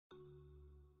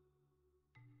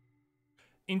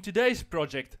In today's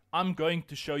project, I'm going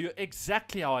to show you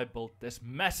exactly how I built this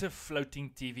massive floating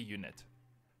TV unit.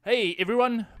 Hey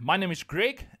everyone, my name is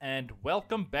Greg and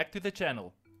welcome back to the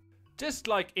channel. Just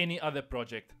like any other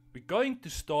project, we're going to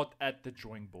start at the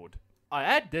drawing board. I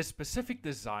had this specific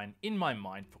design in my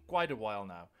mind for quite a while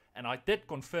now, and I did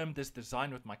confirm this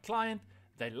design with my client.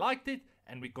 They liked it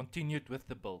and we continued with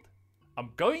the build.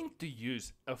 I'm going to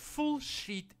use a full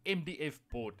sheet MDF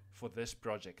board for this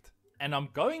project. And I'm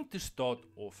going to start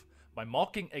off by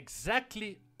marking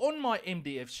exactly on my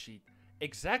MDF sheet,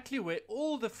 exactly where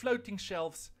all the floating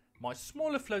shelves, my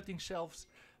smaller floating shelves,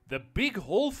 the big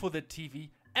hole for the TV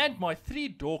and my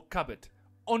 3-door cupboard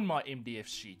on my MDF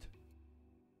sheet.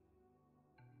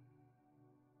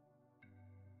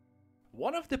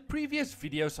 One of the previous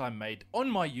videos I made on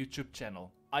my YouTube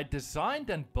channel, I designed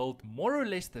and built more or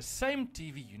less the same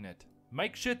TV unit.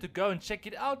 Make sure to go and check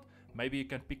it out. Maybe you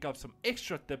can pick up some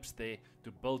extra tips there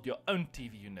to build your own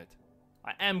TV unit.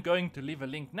 I am going to leave a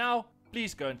link now.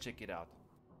 Please go and check it out.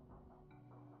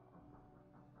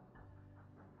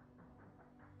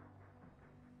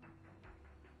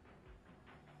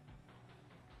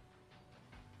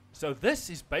 So this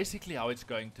is basically how it's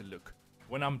going to look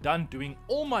when I'm done doing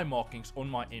all my markings on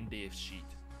my MDF sheet.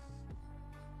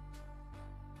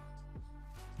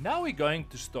 Now we're going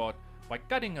to start by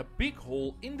cutting a big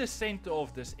hole in the center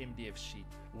of this MDF sheet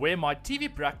where my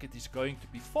TV bracket is going to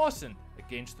be fastened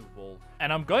against the wall.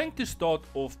 And I'm going to start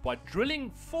off by drilling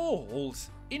 4 holes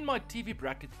in my TV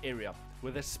bracket area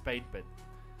with a spade bit.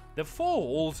 The 4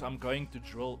 holes I'm going to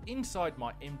drill inside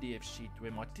my MDF sheet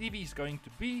where my TV is going to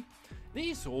be.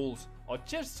 These holes are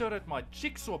just so that my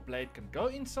jigsaw blade can go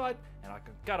inside and I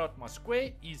can cut out my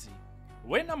square easy.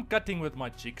 When I'm cutting with my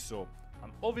jigsaw,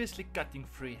 I'm obviously cutting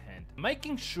freehand,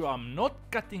 making sure I'm not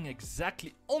cutting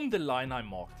exactly on the line I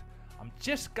marked. I'm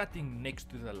just cutting next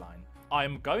to the line. I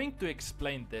am going to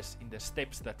explain this in the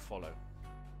steps that follow.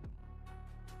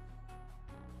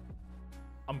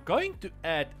 I'm going to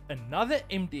add another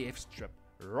MDF strip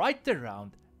right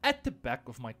around at the back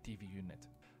of my TV unit.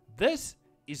 This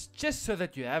is just so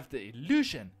that you have the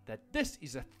illusion that this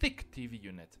is a thick TV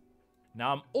unit.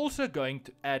 Now I'm also going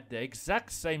to add the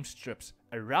exact same strips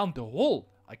around the hole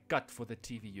I cut for the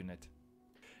TV unit.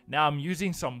 Now I'm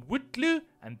using some wood glue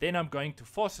and then I'm going to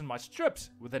fasten my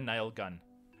strips with a nail gun.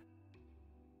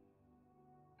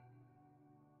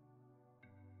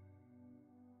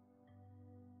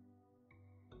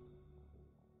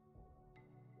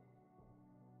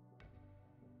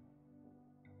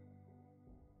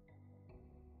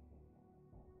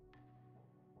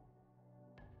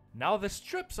 Now the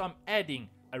strips I'm adding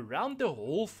around the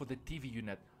hole for the TV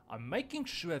unit, I'm making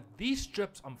sure these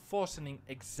strips I'm fastening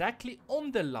exactly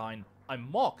on the line I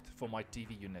marked for my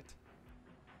TV unit.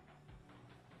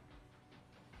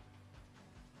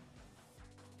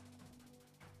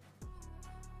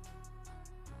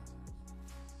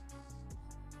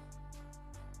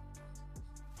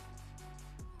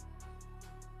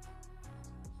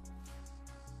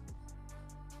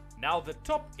 Now the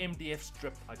top MDF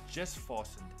strip I just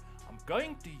fastened, I'm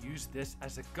going to use this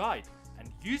as a guide and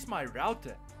use my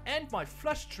router and my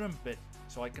flush trim bit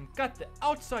so I can cut the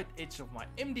outside edge of my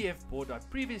MDF board I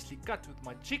previously cut with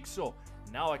my jigsaw.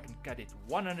 Now I can cut it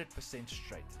 100%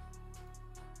 straight.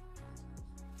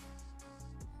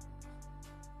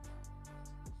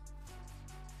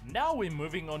 Now we're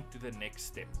moving on to the next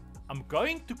step. I'm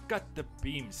going to cut the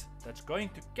beams that's going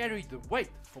to carry the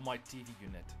weight for my TV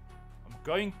unit. I'm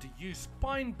going to use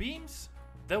pine beams.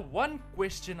 The one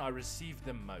question I receive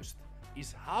the most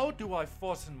is how do I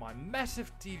fasten my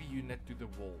massive TV unit to the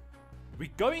wall? We're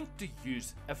going to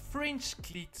use a French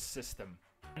cleat system,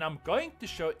 and I'm going to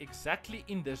show exactly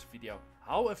in this video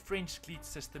how a French cleat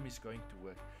system is going to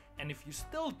work. And if you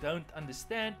still don't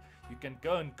understand, you can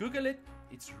go and Google it.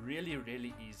 It's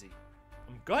really easy.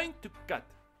 I'm going to cut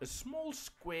a small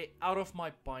square out of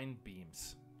my pine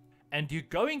beams. And you're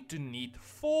going to need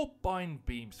 4 pine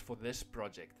beams for this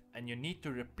project, and you need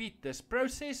to repeat this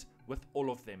process with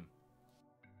all of them.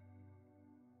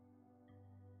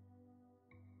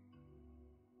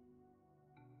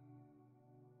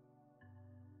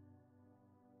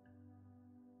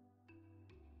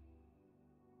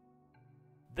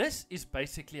 This is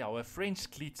basically how a French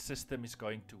cleat system is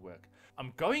going to work.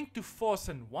 I'm going to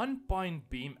fasten 1 pine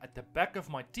beam at the back of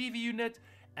my TV unit,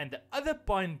 and the other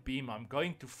pine beam I'm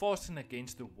going to fasten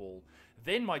against the wall.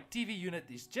 Then my TV unit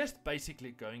is just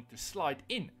basically going to slide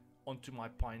in onto my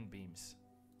pine beams.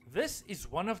 This is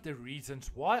one of the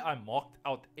reasons why I marked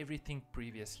out everything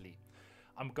previously.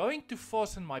 I'm going to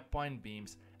fasten my pine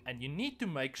beams, and you need to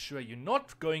make sure you're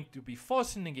not going to be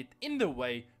fastening it in the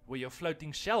way where your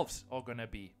floating shelves are gonna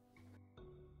be.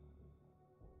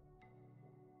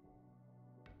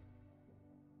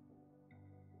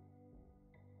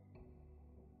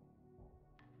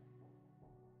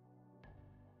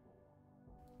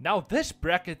 Now this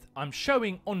bracket I'm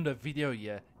showing on the video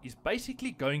here is basically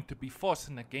going to be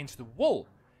fastened against the wall,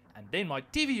 and then my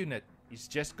TV unit is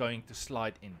just going to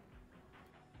slide in.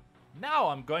 Now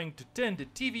I'm going to turn the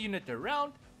TV unit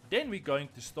around, then we're going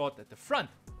to start at the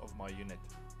front of my unit.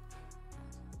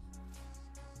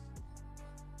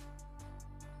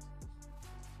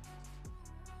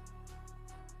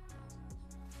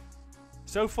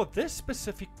 So for this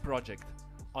specific project,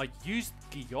 I used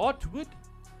Cassio wood.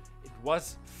 It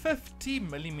was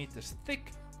 50mm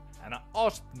thick, and I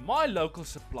asked my local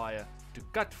supplier to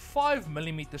cut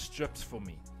 5mm strips for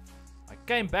me. I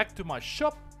came back to my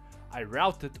shop, I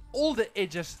routed all the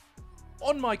edges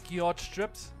on my Cassio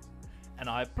strips, and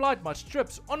I applied my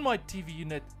strips on my TV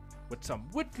unit with some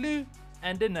wood glue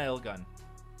and a nail gun.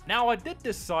 Now I did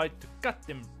decide to cut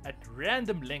them at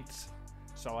random lengths,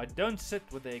 so I don't sit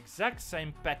with the exact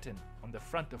same pattern on the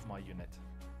front of my unit.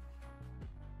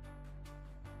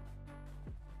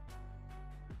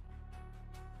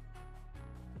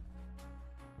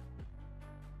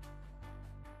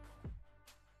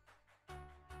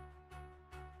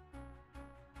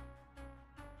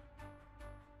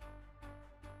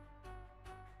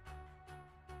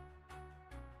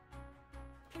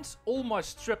 Once all my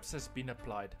strips has been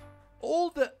applied,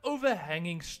 all the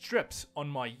overhanging strips on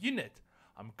my unit,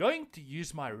 I'm going to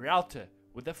use my router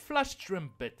with a flush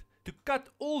trim bit to cut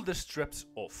all the strips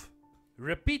off.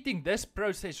 Repeating this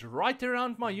process right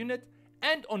around my unit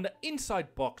and on the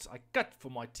inside box I cut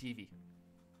for my TV.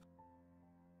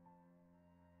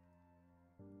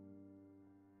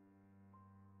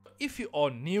 If you are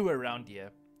new around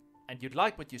here and you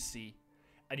like what you see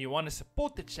and you want to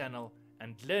support the channel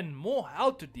and learn more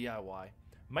how to DIY,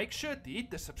 make sure to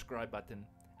hit the subscribe button,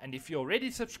 and if you're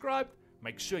already subscribed,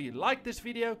 make sure you like this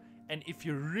video, and if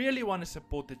you really want to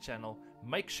support the channel,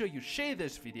 make sure you share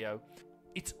this video.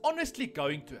 It's honestly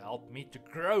going to help me to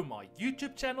grow my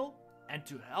YouTube channel and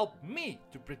to help me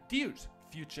to produce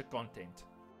future content.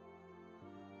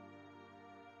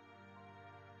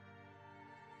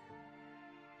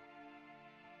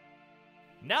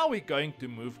 Now we're going to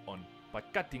move on by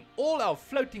cutting all our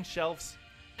floating shelves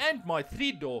and my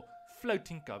 3-door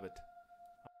floating cupboard.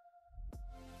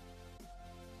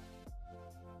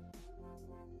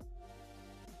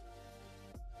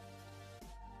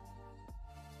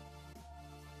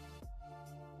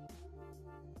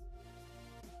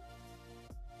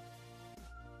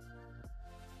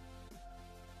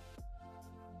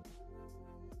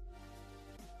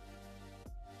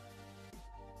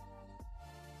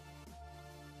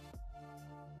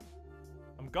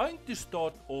 I'm going to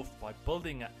start off by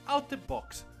building an outer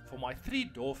box for my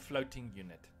 3-door floating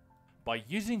unit by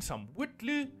using some wood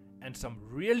glue and some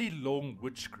really long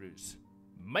wood screws,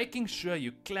 making sure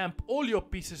you clamp all your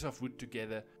pieces of wood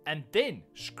together and then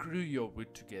screw your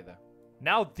wood together.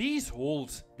 Now these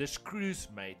holes the screws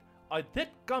made, I did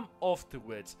come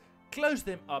afterwards close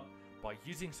them up by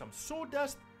using some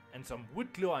sawdust and some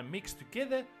wood glue I mixed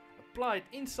together, apply it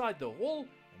inside the hole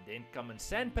and then come and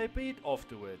sandpaper it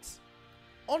afterwards.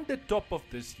 On the top of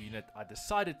this unit I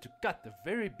decided to cut a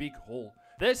very big hole.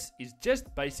 This is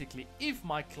just basically if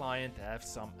my client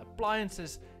has some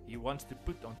appliances he wants to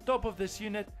put on top of this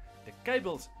unit, the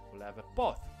cables will have a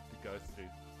path to go through.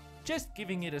 Just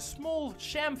giving it a small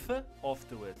chamfer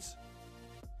afterwards.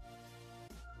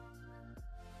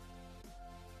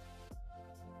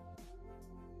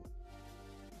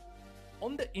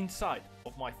 On the inside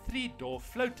of my 3-door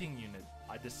floating unit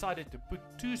I decided to put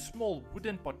 2 small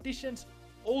wooden partitions,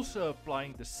 also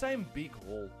applying the same big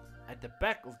hole at the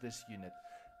back of this unit.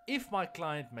 If my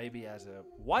client maybe has a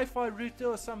Wi-Fi router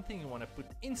or something you want to put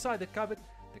inside the cupboard,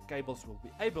 the cables will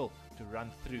be able to run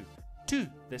through to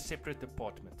the separate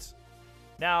apartments.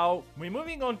 Now we're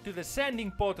moving on to the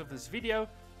sanding part of this video,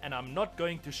 and I'm not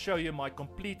going to show you my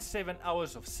complete 7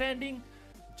 hours of sanding.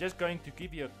 I'm just going to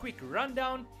give you a quick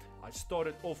rundown. I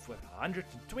started off with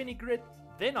 120 grit,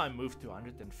 then I moved to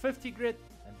 150 grit,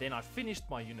 and then I finished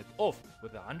my unit off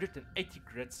with 180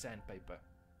 grit sandpaper.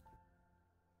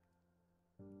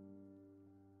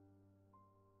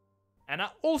 And I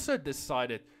also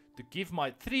decided to give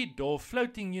my 3-door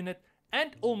floating unit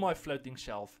and all my floating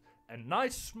shelf a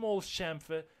nice small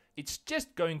chamfer. It's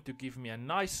just going to give me a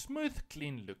nice smooth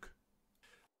clean look.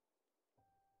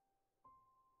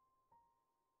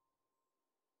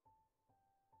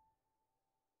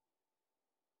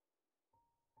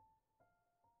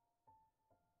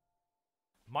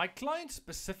 My client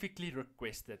specifically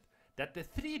requested that the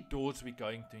 3 doors we're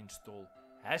going to install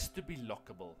has to be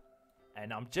lockable,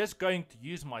 and I'm just going to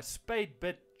use my spade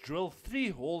bit, drill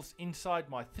 3 holes inside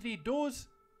my 3 doors,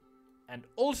 and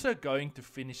also going to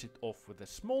finish it off with a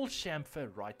small chamfer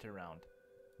right around.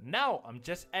 Now I'm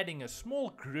just adding a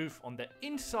small groove on the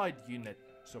inside unit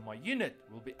so my unit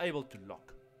will be able to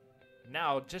lock.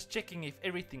 Now just checking if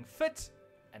everything fits,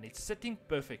 and it's sitting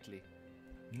perfectly.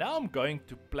 Now I'm going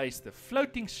to place the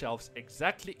floating shelves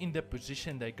exactly in the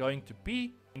position they're going to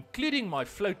be, including my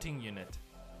floating unit.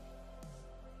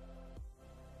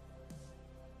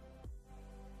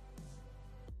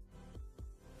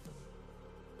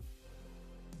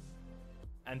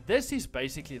 And this is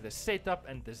basically the setup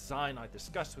and design I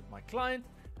discussed with my client,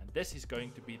 and this is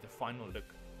going to be the final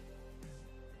look.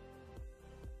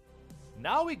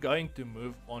 Now we're going to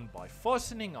move on by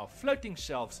fastening our floating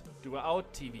shelves to our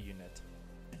TV unit.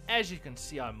 As you can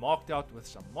see, I marked out with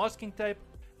some masking tape,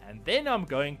 and then I'm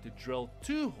going to drill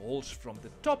 2 holes from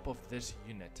the top of this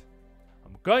unit.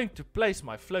 I'm going to place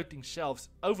my floating shelves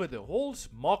over the holes,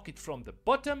 mark it from the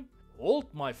bottom,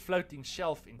 hold my floating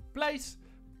shelf in place,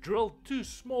 drill 2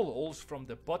 small holes from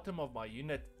the bottom of my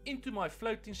unit into my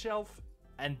floating shelf,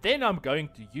 and then I'm going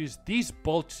to use these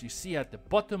bolts you see at the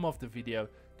bottom of the video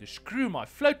to screw my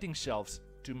floating shelves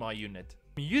to my unit.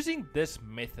 I'm using this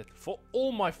method for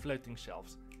all my floating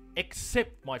shelves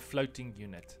except my floating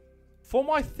unit. For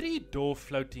my 3-door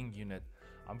floating unit,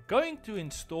 I'm going to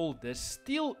install the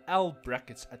steel L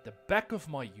brackets at the back of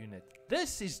my unit.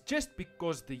 This is just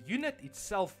because the unit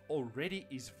itself already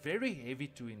is very heavy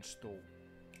to install.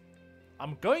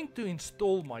 I'm going to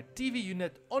install my TV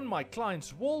unit on my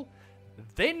client's wall,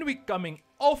 then we're coming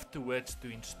afterwards to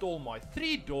install my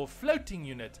 3-door floating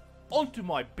unit onto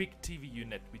my big TV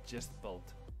unit we just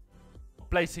built.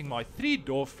 Placing my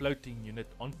 3-door floating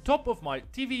unit on top of my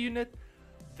TV unit,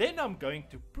 then I'm going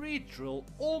to pre-drill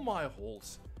all my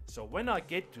holes, so when I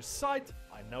get to site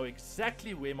I know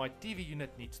exactly where my TV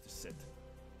unit needs to sit.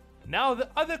 Now the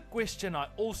other question I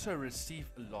also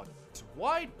receive a lot is,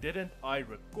 why didn't I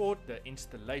record the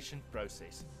installation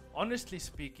process? Honestly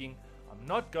speaking, I'm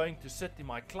not going to sit in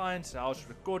my client's house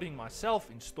recording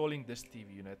myself installing this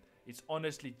TV unit. It's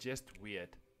honestly just weird.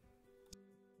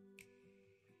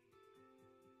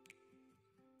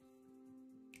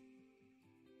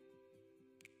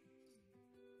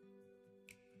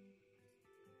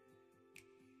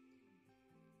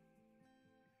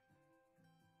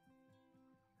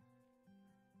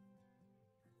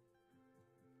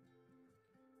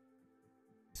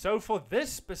 So for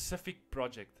this specific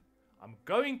project, I'm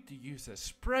going to use a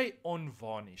spray-on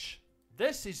varnish.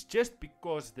 This is just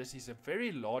because this is a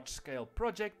very large scale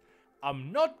project.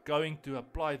 I'm not going to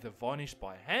apply the varnish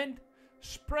by hand.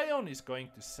 Spray-on is going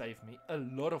to save me a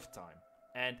lot of time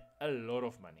and a lot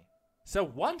of money. So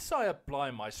once I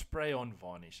apply my spray-on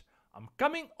varnish, I'm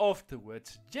coming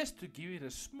afterwards just to give it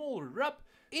a small rub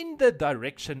in the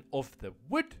direction of the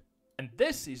wood. And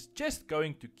this is just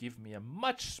going to give me a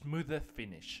much smoother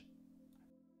finish.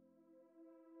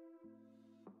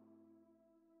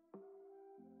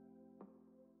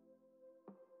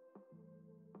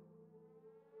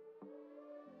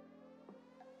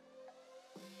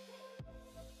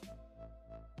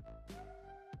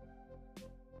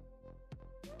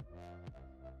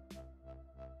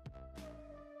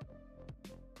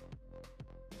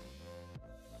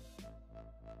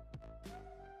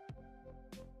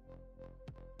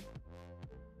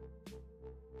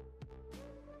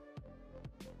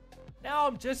 Now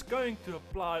I'm just going to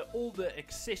apply all the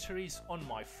accessories on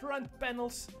my front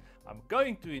panels. I'm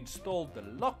going to install the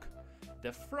lock,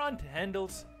 the front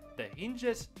handles, the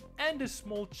hinges and a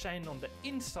small chain on the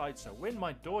inside, so when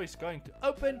my door is going to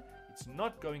open, it's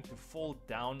not going to fall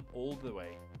down all the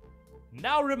way.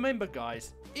 Now remember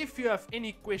guys, if you have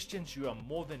any questions, you are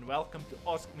more than welcome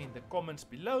to ask me in the comments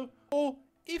below, or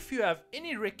if you have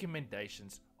any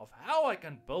recommendations of how I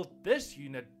can build this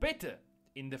unit better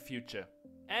in the future.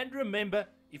 And remember,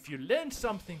 if you learned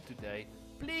something today,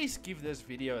 please give this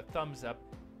video a thumbs up.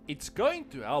 It's going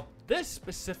to help this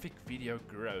specific video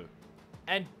grow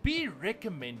and be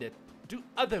recommended to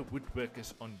other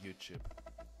woodworkers on YouTube.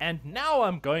 And now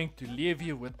I'm going to leave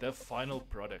you with the final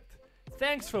product.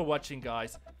 Thanks for watching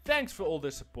guys, thanks for all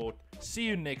the support, see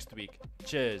you next week,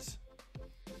 cheers.